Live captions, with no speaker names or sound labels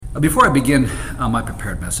Before I begin my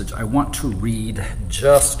prepared message, I want to read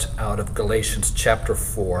just out of Galatians chapter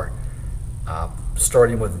 4,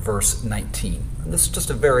 starting with verse 19. And this is just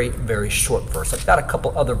a very, very short verse. I've got a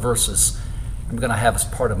couple other verses I'm going to have as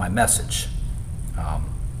part of my message.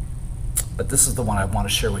 But this is the one I want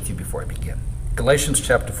to share with you before I begin. Galatians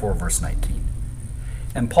chapter 4, verse 19.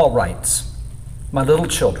 And Paul writes, "My little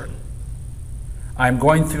children, I am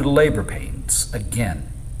going through labor pains again,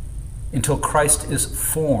 until Christ is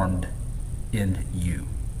formed in you."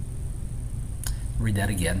 Read that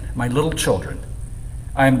again. "My little children,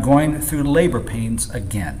 I am going through labor pains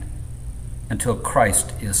again, until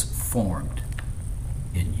Christ is formed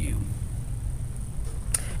in you."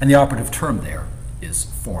 And the operative term there is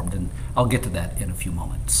formed, and I'll get to that in a few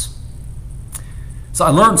moments. So I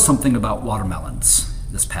learned something about watermelons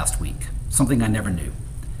this past week, something I never knew,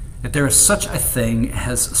 that there is such a thing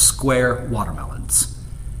as square watermelons.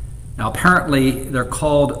 Now, apparently, they're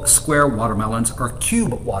called square watermelons or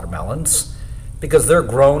cube watermelons because they're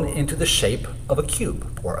grown into the shape of a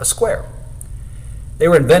cube or a square. They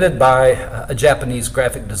were invented by a Japanese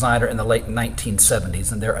graphic designer in the late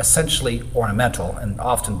 1970s, and they're essentially ornamental and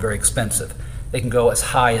often very expensive. They can go as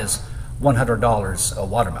high as $100 a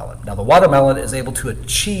watermelon. Now, the watermelon is able to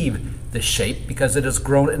achieve this shape because it is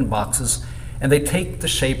grown in boxes, and they take the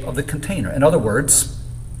shape of the container. In other words,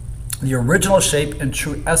 the original shape and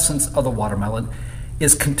true essence of the watermelon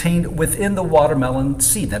is contained within the watermelon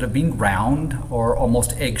seed that have been round or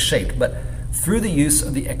almost egg-shaped. But through the use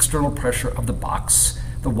of the external pressure of the box,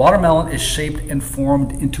 the watermelon is shaped and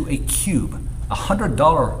formed into a cube, a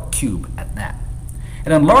 $100 cube at that.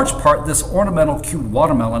 And in large part, this ornamental cube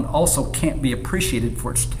watermelon also can't be appreciated for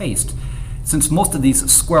its taste, since most of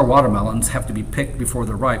these square watermelons have to be picked before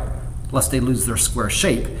they're ripe, lest they lose their square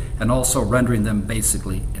shape, and also rendering them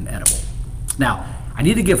basically inedible. Now, I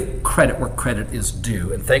need to give credit where credit is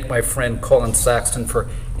due, and thank my friend Colin Saxton for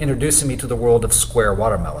introducing me to the world of square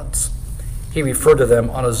watermelons. He referred to them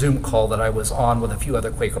on a Zoom call that I was on with a few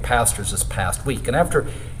other Quaker pastors this past week, and after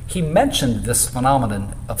he mentioned this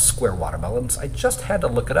phenomenon of square watermelons, I just had to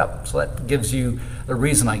look it up, so that gives you the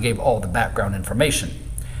reason I gave all the background information.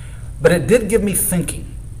 But it did give me thinking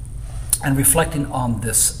and reflecting on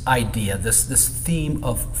this idea, this theme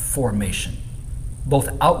of formation, both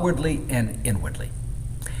outwardly and inwardly.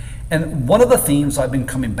 And one of the themes I've been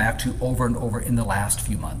coming back to over and over in the last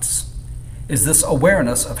few months is this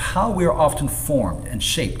awareness of how we are often formed and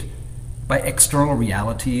shaped by external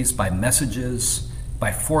realities, by messages,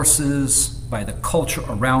 by forces, by the culture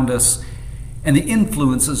around us, and the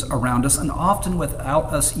influences around us, and often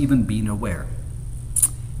without us even being aware.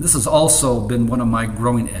 This has also been one of my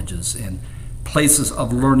growing edges and places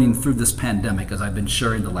of learning through this pandemic, as I've been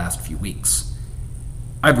sharing the last few weeks.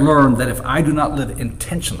 I've learned that if I do not live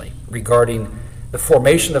intentionally regarding the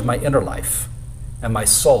formation of my inner life and my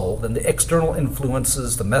soul, then the external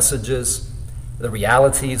influences, the messages, the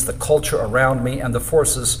realities, the culture around me, and the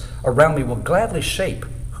forces around me will gladly shape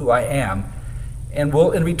who I am and will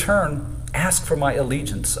in return ask for my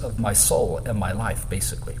allegiance of my soul and my life,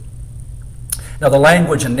 basically. Now, the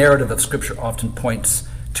language and narrative of Scripture often points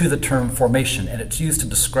to the term formation, and it's used to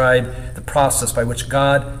describe the process by which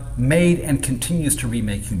God made and continues to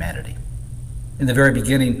remake humanity. In the very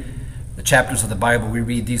beginning, the chapters of the Bible, we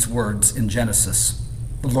read these words in Genesis: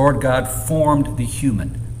 "The Lord God formed the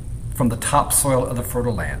human from the topsoil of the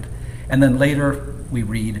fertile land." And then later we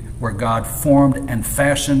read where God formed and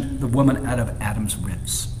fashioned the woman out of Adam's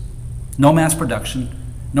ribs. No mass production,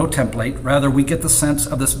 no template. Rather, we get the sense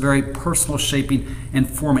of this very personal shaping and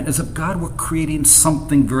forming, as if God were creating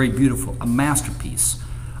something very beautiful, a masterpiece,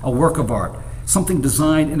 a work of art, something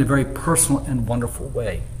designed in a very personal and wonderful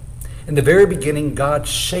way. In the very beginning, God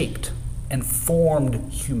shaped and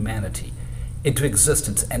formed humanity into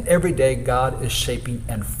existence, and every day God is shaping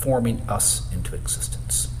and forming us into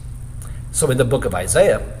existence. So in the book of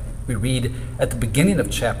Isaiah, we read at the beginning of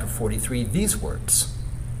chapter 43 these words: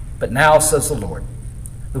 "But now, says the Lord,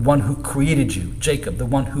 the one who created you, Jacob, the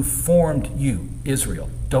one who formed you, Israel,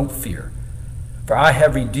 don't fear. For I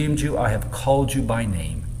have redeemed you, I have called you by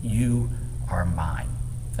name, you are mine."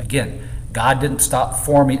 Again, God didn't stop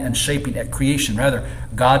forming and shaping at creation. Rather,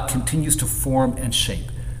 God continues to form and shape,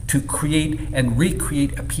 to create and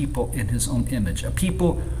recreate a people in his own image, a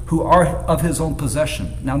people who are of his own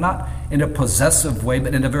possession. Now, not in a possessive way,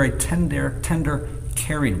 but in a very tender,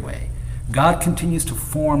 caring way. God continues to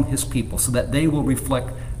form his people so that they will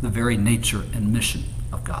reflect the very nature and mission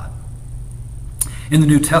of God. In the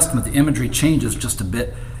New Testament, the imagery changes just a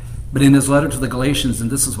bit, but in his letter to the Galatians, and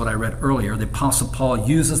this is what I read earlier, the Apostle Paul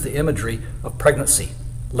uses the imagery of pregnancy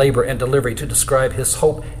labor and delivery to describe his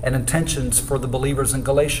hope and intentions for the believers in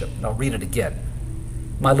Galatia. And I'll read it again.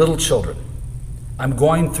 My little children, I'm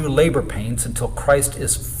going through labor pains until Christ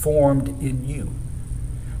is formed in you.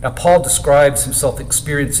 Now, Paul describes himself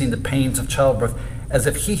experiencing the pains of childbirth as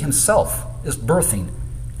if he himself is birthing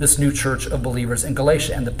this new church of believers in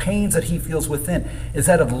Galatia. And the pains that he feels within is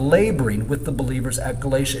that of laboring with the believers at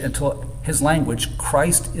Galatia until his language,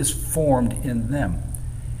 Christ is formed in them.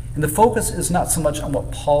 And the focus is not so much on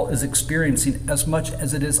what Paul is experiencing as much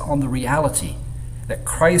as it is on the reality that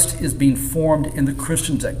Christ is being formed in the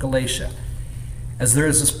Christians at Galatia. As there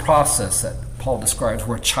is this process that Paul describes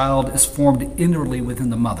where a child is formed inwardly within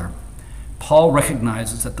the mother, Paul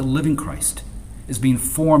recognizes that the living Christ is being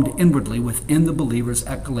formed inwardly within the believers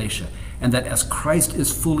at Galatia, and that as Christ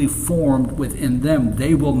is fully formed within them,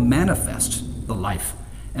 they will manifest the life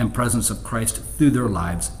and presence of Christ through their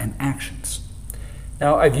lives and actions.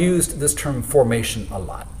 Now, I've used this term formation a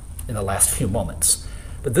lot in the last few moments,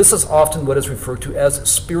 but this is often what is referred to as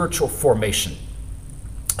spiritual formation.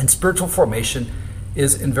 And spiritual formation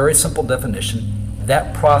is, in very simple definition,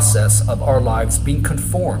 that process of our lives being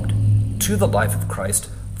conformed to the life of Christ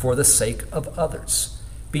for the sake of others,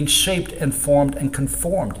 being shaped and formed and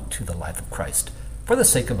conformed to the life of Christ for the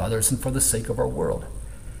sake of others and for the sake of our world.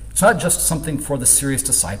 It's not just something for the serious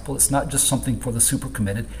disciple. It's not just something for the super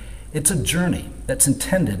committed. It's a journey that's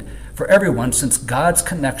intended for everyone, since God's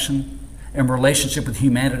connection and relationship with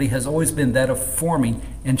humanity has always been that of forming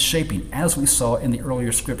and shaping, as we saw in the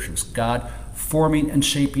earlier scriptures. God forming and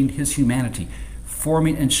shaping his humanity,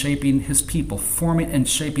 forming and shaping his people, forming and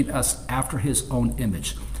shaping us after his own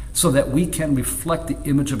image, so that we can reflect the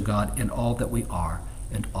image of God in all that we are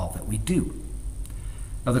and all that we do.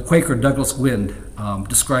 Now, the Quaker Douglas Gwynn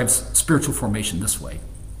describes spiritual formation this way.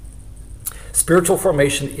 Spiritual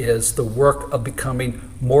formation is the work of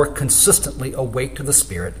becoming more consistently awake to the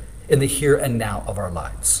Spirit in the here and now of our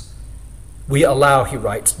lives. We allow, he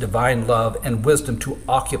writes, divine love and wisdom to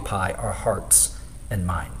occupy our hearts and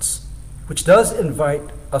minds, which does invite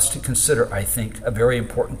us to consider, I think, a very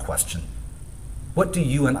important question. What do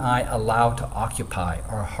you and I allow to occupy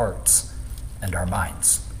our hearts and our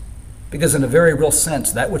minds? Because in a very real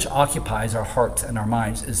sense, that which occupies our hearts and our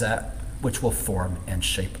minds is that which will form and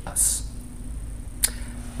shape us.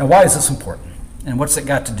 Now, why is this important? And what's it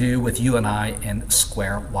got to do with you and I and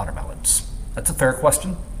square watermelons? That's a fair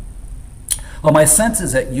question. Well, my sense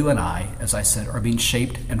is that you and I, as I said, are being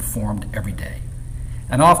shaped and formed every day.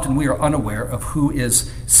 And often we are unaware of who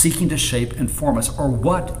is seeking to shape and form us, or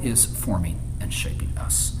what is forming and shaping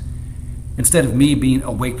us. Instead of me being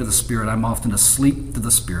awake to the Spirit, I'm often asleep to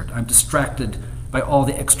the Spirit. I'm distracted by all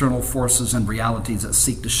the external forces and realities that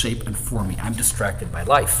seek to shape and form me. I'm distracted by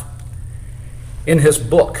life. In his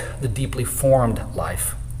book, The Deeply Formed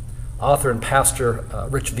Life, author and pastor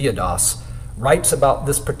Rich Villodas writes about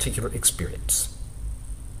this particular experience.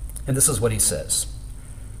 And this is what he says.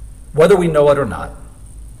 Whether we know it or not,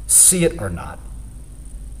 see it or not,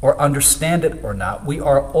 or understand it or not, we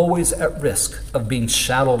are always at risk of being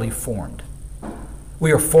shallowly formed.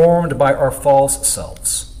 We are formed by our false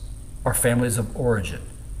selves, our families of origin,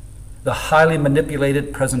 the highly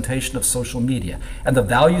manipulated presentation of social media, and the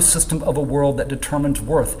value system of a world that determines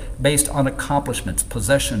worth based on accomplishments,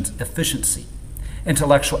 possessions, efficiency,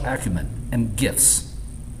 intellectual acumen, and gifts.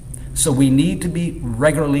 So we need to be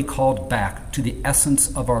regularly called back to the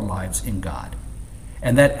essence of our lives in God.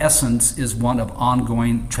 And that essence is one of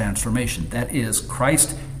ongoing transformation. That is,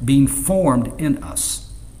 Christ being formed in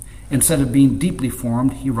us. Instead of being deeply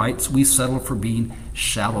formed, he writes, we settle for being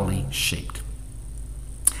shallowly shaped.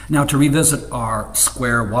 Now, to revisit our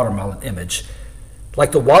square watermelon image,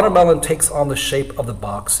 like the watermelon takes on the shape of the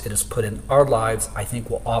box it is put in, our lives, I think,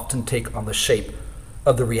 will often take on the shape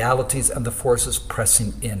of the realities and the forces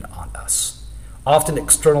pressing in on us, often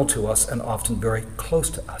external to us and often very close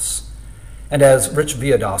to us. And as Rich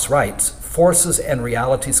Villodas writes, forces and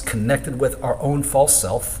realities connected with our own false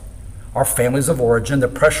self, our families of origin, the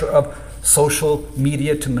pressure of social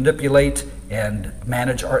media to manipulate and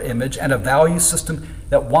manage our image, and a value system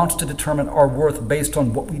that wants to determine our worth based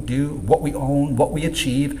on what we do, what we own, what we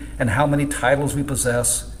achieve, and how many titles we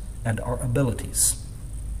possess, and our abilities.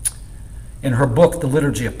 In her book, The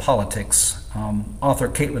Liturgy of Politics, author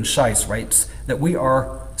Caitlin Scheiss writes that we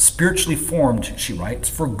are spiritually formed, she writes,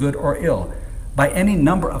 for good or ill, by any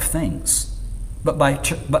number of things, but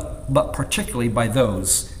particularly by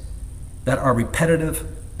those that are repetitive,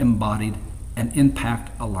 embodied, and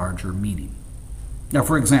impact a larger meaning. Now,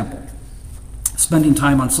 for example, spending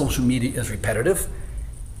time on social media is repetitive,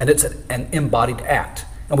 and it's an embodied act.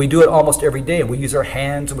 And we do it almost every day. We use our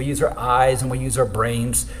hands, and we use our eyes, and we use our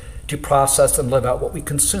brains to process and live out what we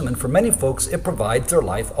consume. And for many folks, it provides their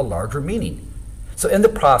life a larger meaning. So in the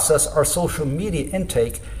process, our social media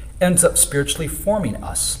intake ends up spiritually forming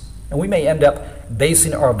us. And we may end up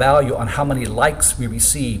basing our value on how many likes we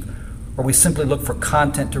receive, or we simply look for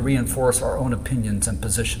content to reinforce our own opinions and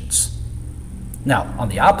positions. Now, on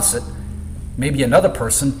the opposite, maybe another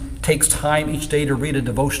person takes time each day to read a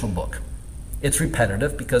devotional book. It's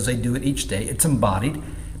repetitive because they do it each day. It's embodied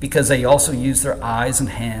because they also use their eyes and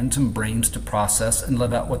hands and brains to process and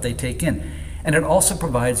live out what they take in. And it also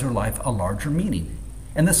provides their life a larger meaning.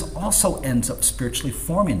 And this also ends up spiritually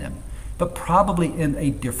forming them, but probably in a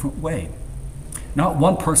different way. Not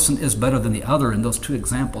one person is better than the other in those two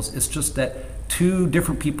examples. It's just that two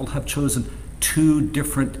different people have chosen two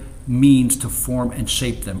different means to form and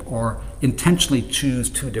shape them, or intentionally choose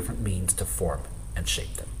two different means to form and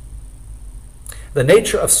shape them. The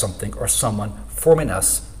nature of something or someone forming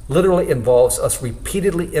us literally involves us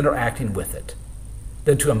repeatedly interacting with it,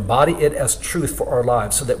 then to embody it as truth for our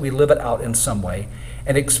lives so that we live it out in some way,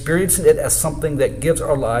 and experiencing it as something that gives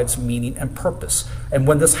our lives meaning and purpose. And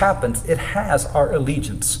when this happens, it has our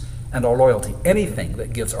allegiance and our loyalty. Anything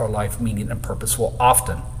that gives our life meaning and purpose will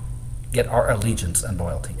often get our allegiance and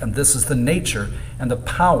loyalty. And this is the nature and the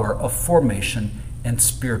power of formation and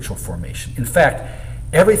spiritual formation. In fact,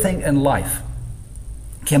 everything in life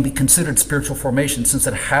can be considered spiritual formation, since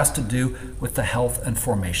it has to do with the health and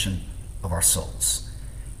formation of our souls.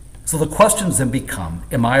 So the questions then become,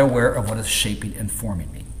 am I aware of what is shaping and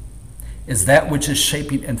forming me? Is that which is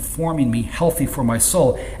shaping and forming me healthy for my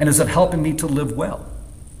soul? And is it helping me to live well?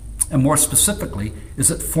 And more specifically,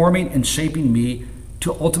 is it forming and shaping me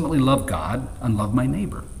to ultimately love God and love my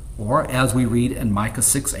neighbor? Or, as we read in Micah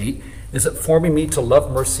 6:8, is it forming me to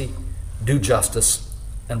love mercy, do justice,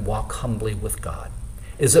 and walk humbly with God?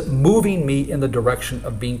 Is it moving me in the direction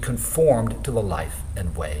of being conformed to the life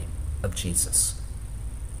and way of Jesus?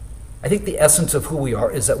 I think the essence of who we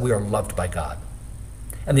are is that we are loved by God.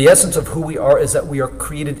 And the essence of who we are is that we are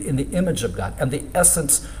created in the image of God. And the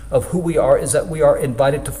essence of who we are is that we are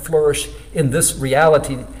invited to flourish in this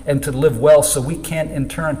reality and to live well, so we can in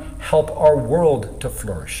turn help our world to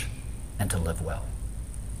flourish and to live well.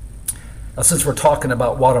 Now, since we're talking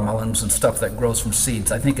about watermelons and stuff that grows from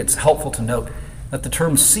seeds, I think it's helpful to note that the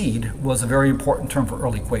term seed was a very important term for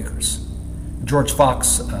early Quakers. George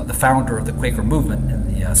Fox, the founder of the Quaker movement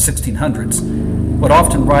in the 1600s, would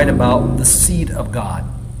often write about the seed of God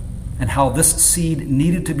and how this seed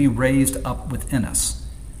needed to be raised up within us.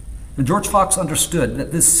 And George Fox understood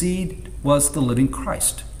that this seed was the living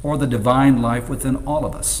Christ, or the divine life within all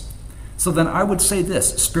of us. So then I would say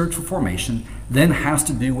this: spiritual formation then has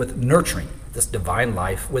to do with nurturing this divine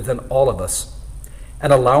life within all of us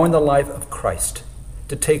and allowing the life of Christ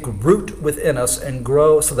to take root within us and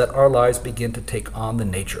grow so that our lives begin to take on the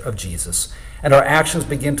nature of Jesus and our actions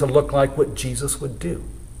begin to look like what Jesus would do.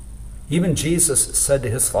 Even Jesus said to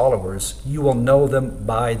his followers, "You will know them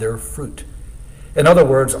by their fruit." In other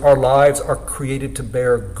words, our lives are created to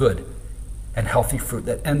bear good and healthy fruit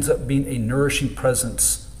that ends up being a nourishing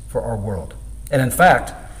presence for our world. And in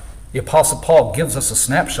fact, the Apostle Paul gives us a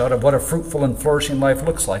snapshot of what a fruitful and flourishing life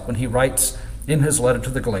looks like when he writes in his letter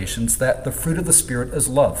to the Galatians that the fruit of the Spirit is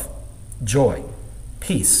love, joy,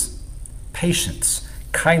 peace, patience,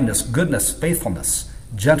 kindness, goodness, faithfulness,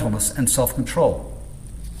 gentleness, and self-control.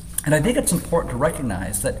 And I think it's important to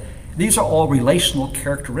recognize that these are all relational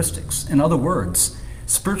characteristics. In other words,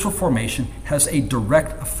 spiritual formation has a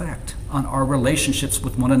direct effect on our relationships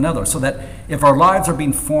with one another, so that if our lives are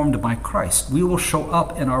being formed by Christ, we will show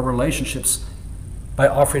up in our relationships by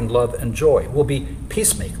offering love and joy. We'll be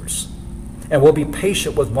peacemakers, and we'll be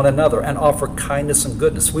patient with one another and offer kindness and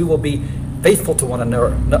goodness. We will be faithful to one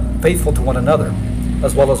another,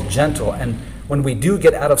 as well as gentle. And when we do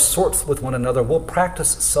get out of sorts with one another, we'll practice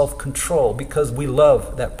self-control because we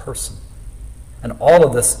love that person. And all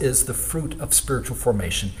of this is the fruit of spiritual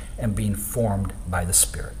formation and being formed by the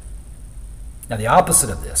Spirit. Now, the opposite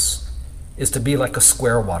of this is to be like a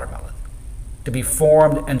square watermelon, to be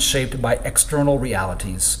formed and shaped by external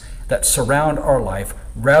realities that surround our life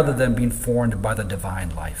rather than being formed by the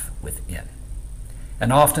divine life within.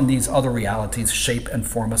 And often these other realities shape and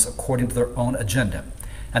form us according to their own agenda.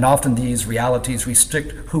 And often these realities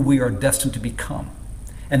restrict who we are destined to become.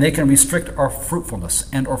 And they can restrict our fruitfulness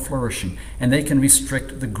and our flourishing. And they can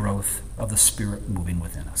restrict the growth of the Spirit moving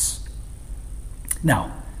within us.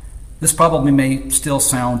 Now, this probably may still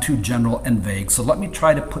sound too general and vague, so let me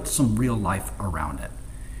try to put some real life around it.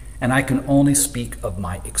 And I can only speak of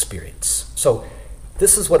my experience. So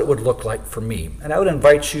this is what it would look like for me. And I would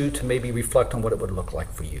invite you to maybe reflect on what it would look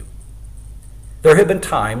like for you. There have been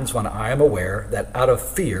times when I am aware that out of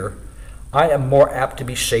fear, I am more apt to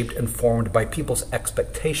be shaped and formed by people's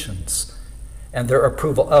expectations and their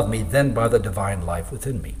approval of me than by the divine life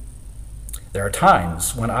within me. There are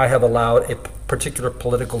times when I have allowed a particular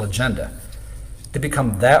political agenda to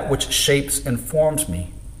become that which shapes and forms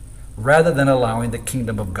me, rather than allowing the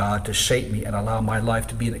kingdom of God to shape me and allow my life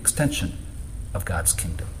to be an extension of God's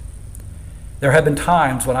kingdom. There have been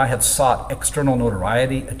times when I have sought external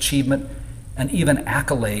notoriety, achievement, and even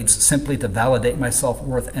accolades simply to validate my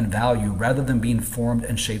self-worth and value, rather than being formed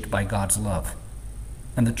and shaped by God's love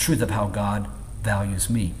and the truth of how God values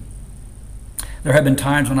me. There have been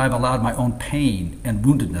times when I've allowed my own pain and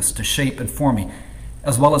woundedness to shape and form me,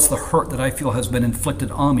 as well as the hurt that I feel has been inflicted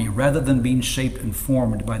on me, rather than being shaped and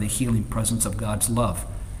formed by the healing presence of God's love,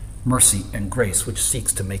 mercy, and grace, which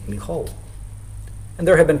seeks to make me whole. And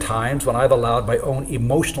there have been times when I've allowed my own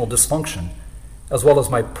emotional dysfunction, as well as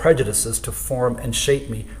my prejudices, to form and shape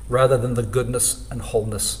me, rather than the goodness and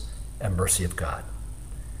wholeness and mercy of God.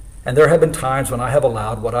 And there have been times when I have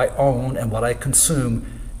allowed what I own and what I consume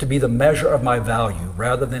to be the measure of my value,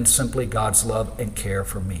 rather than simply God's love and care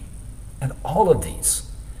for me. And all of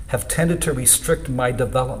these have tended to restrict my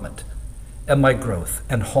development and my growth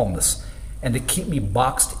and wholeness, and to keep me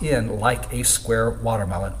boxed in like a square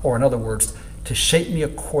watermelon, or in other words, to shape me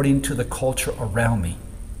according to the culture around me,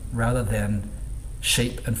 rather than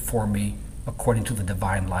shape and form me according to the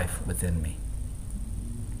divine life within me.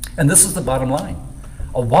 And this is the bottom line.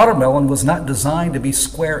 A watermelon was not designed to be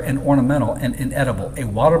square and ornamental and inedible. A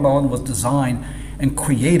watermelon was designed and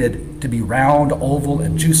created to be round, oval,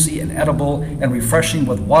 and juicy and edible and refreshing,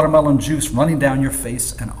 with watermelon juice running down your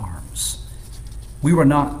face and arms. We were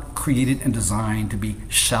not created and designed to be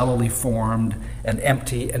shallowly formed and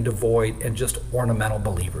empty and devoid and just ornamental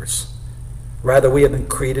believers. Rather, we have been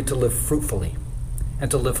created to live fruitfully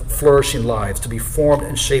and to live flourishing lives, to be formed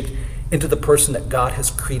and shaped into the person that God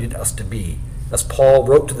has created us to be. As Paul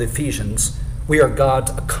wrote to the Ephesians, we are God's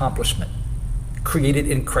accomplishment, created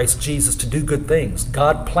in Christ Jesus to do good things.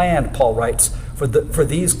 God planned, Paul writes, for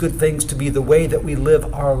these good things to be the way that we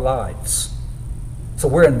live our lives. So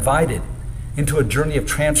we're invited into a journey of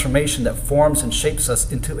transformation that forms and shapes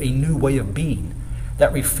us into a new way of being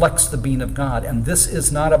that reflects the being of God. And this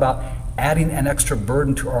is not about adding an extra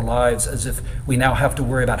burden to our lives as if we now have to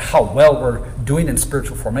worry about how well we're doing in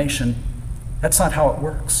spiritual formation. That's not how it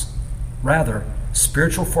works. Rather,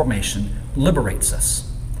 spiritual formation liberates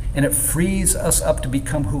us, and it frees us up to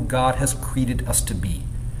become who God has created us to be,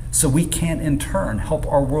 so we can in turn help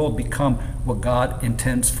our world become what God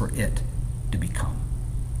intends for it to become.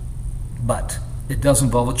 But it does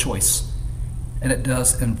involve a choice, and it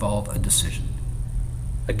does involve a decision.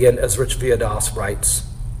 Again, as Rich Villadaus writes,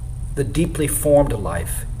 the deeply formed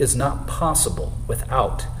life is not possible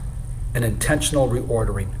without an intentional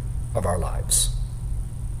reordering of our lives.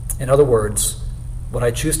 In other words, what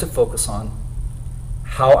I choose to focus on,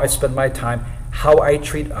 how I spend my time, how I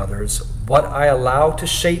treat others, what I allow to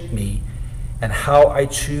shape me, and how I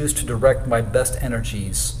choose to direct my best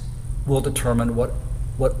energies will determine what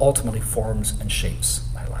ultimately forms and shapes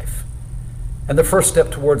my life. And the first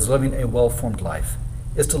step towards living a well-formed life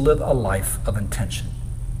is to live a life of intention,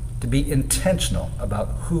 to be intentional about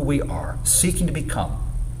who we are seeking to become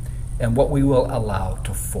and what we will allow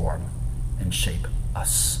to form and shape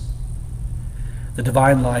us. The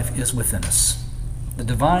divine life is within us. The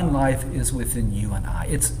divine life is within you and I.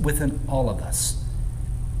 It's within all of us.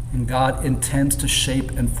 And God intends to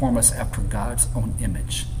shape and form us after God's own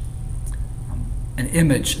image. An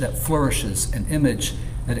image that flourishes, an image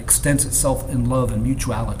that extends itself in love and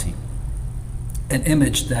mutuality, an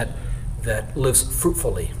image that lives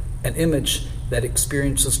fruitfully, an image that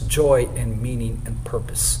experiences joy and meaning and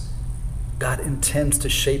purpose. God intends to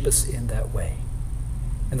shape us in that way.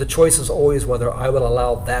 And the choice is always whether I will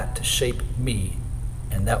allow that to shape me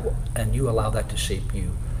and you allow that to shape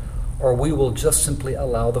you, or we will just simply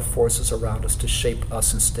allow the forces around us to shape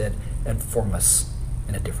us instead and form us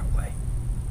in a different way.